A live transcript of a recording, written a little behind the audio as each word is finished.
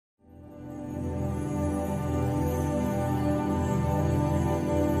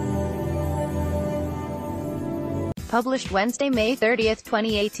published Wednesday, May 30,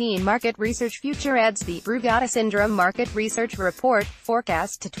 2018, Market Research Future adds the Brugada Syndrome Market Research Report,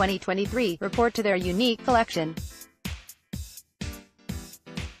 Forecast to 2023, report to their unique collection.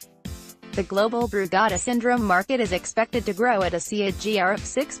 The Global Brugada Syndrome market is expected to grow at a CAGR of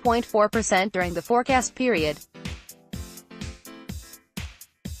 6.4% during the forecast period.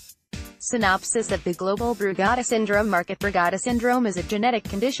 Synopsis of the Global Brugada Syndrome MarketBrugada syndrome is a genetic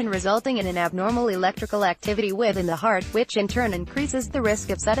condition resulting in an abnormal electrical activity within the heart, which in turn increases the risk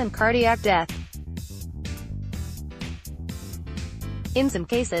of sudden cardiac death. In some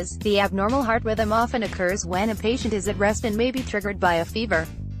cases, the abnormal heart rhythm often occurs when a patient is at rest and may be triggered by a fever.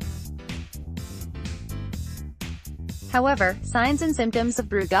 However, signs and symptoms of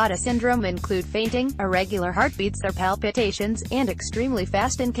Brugada syndrome include fainting, irregular heartbeats or palpitations, and extremely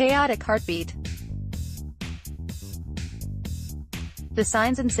fast and chaotic heartbeat. The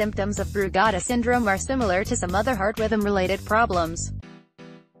signs and symptoms of Brugada syndrome are similar to some other heart rhythm-related problems.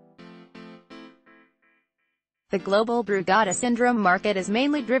 The Global Brugada Syndrome market is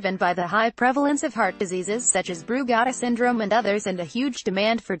mainly driven by the high prevalence of heart diseases such as Brugada syndrome and others, and a huge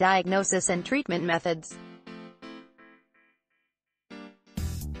demand for diagnosis and treatment methods.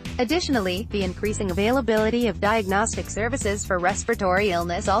 Additionally, the increasing availability of diagnostic services for respiratory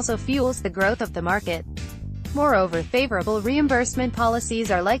illness also fuels the growth of the market. Moreover, favorable reimbursement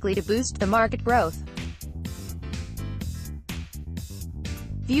policies are likely to boost the market growth.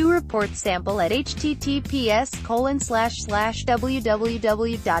 View report sample at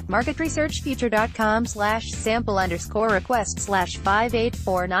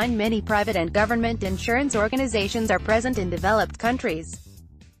https://www.marketresearchfuture.com/sample_request/5849. Many private and government insurance organizations are present in developed countries.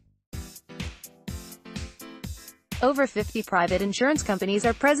 Over 50 private insurance companies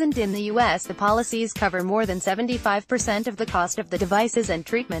are present in the U.S. The policies cover more than 75% of the cost of the devices and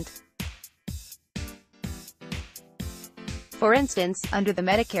treatment. For instance, under the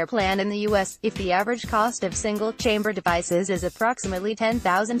Medicare plan in the U.S., if the average cost of single-chamber devices is approximately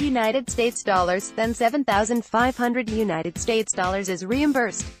 $10,000 United States dollars, then $7,500 United States dollars is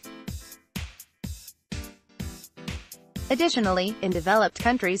reimbursed. Additionally, in developed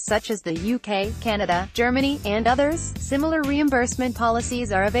countries such as the UK, Canada, Germany, and others, similar reimbursement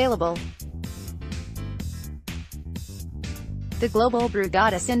policies are available. The Global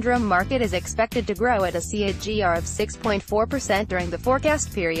Brugada Syndrome market is expected to grow at a CAGR of 6.4% during the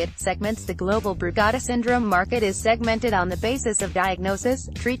forecast period. Segments: the Global Brugada Syndrome market is segmented on the basis of diagnosis,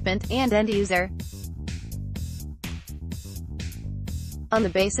 treatment, and end user. On the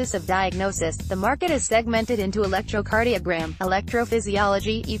basis of diagnosis, the market is segmented into electrocardiogram,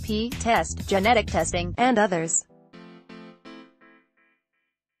 electrophysiology, EP test, genetic testing, and others.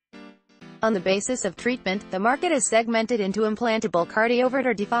 On the basis of treatment, the market is segmented into implantable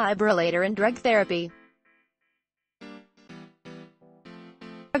cardioverter, defibrillator, and drug therapy.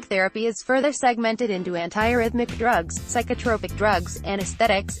 Drug therapy is further segmented into antiarrhythmic drugs, psychotropic drugs,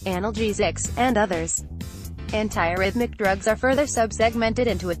 anesthetics, analgesics, and others. Antiarrhythmic drugs are further subsegmented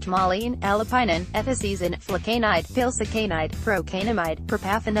into atmoline, allopurinol, ethicizin, flecainide, pulsacainide, procainamide,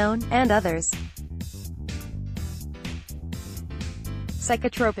 propafenone, and others.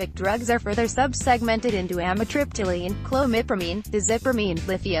 Psychotropic drugs are further subsegmented into amitriptyline, clomipramine, diazepamine,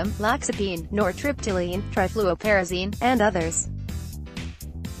 lithium, loxapine, nortriptyline, trifluoperazine, and others.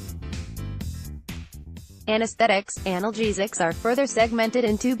 Anesthetics, analgesics are further segmented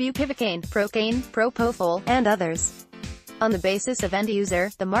into bupivacaine, procaine, propofol, and others. On the basis of end user,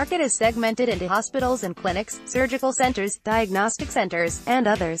 the market is segmented into hospitals and clinics, surgical centers, diagnostic centers, and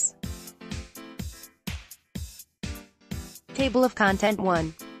others. Table of Content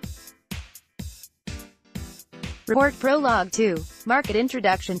 1. Report Prologue 2. Market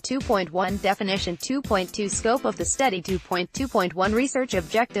Introduction 2.1 Definition 2.2 Scope of the Study 2.2.1 Research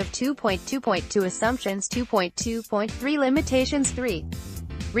Objective 2.2.2 Assumptions 2.2.3 Limitations 3.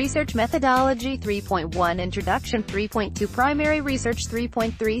 Research Methodology 3.1 Introduction 3.2 Primary Research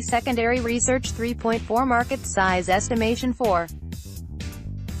 3.3 Secondary Research 3.4 Market Size Estimation 4.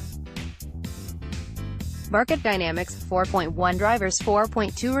 Market Dynamics 4.1 Drivers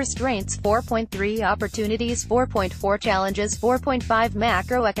 4.2 Restraints 4.3 Opportunities 4.4 Challenges 4.5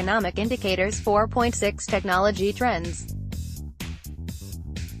 Macroeconomic Indicators 4.6 Technology Trends.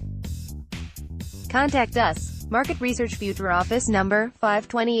 Contact us. Market Research Future Office Number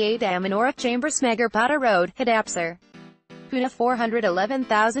 528 Amanora Chambers Megarpata Road, Hadapsar, Pune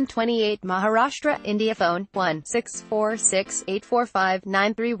 411028 Maharashtra, India. Phone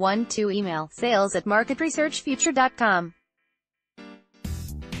 1-646-845-9312. Email sales@marketresearchfuture.com.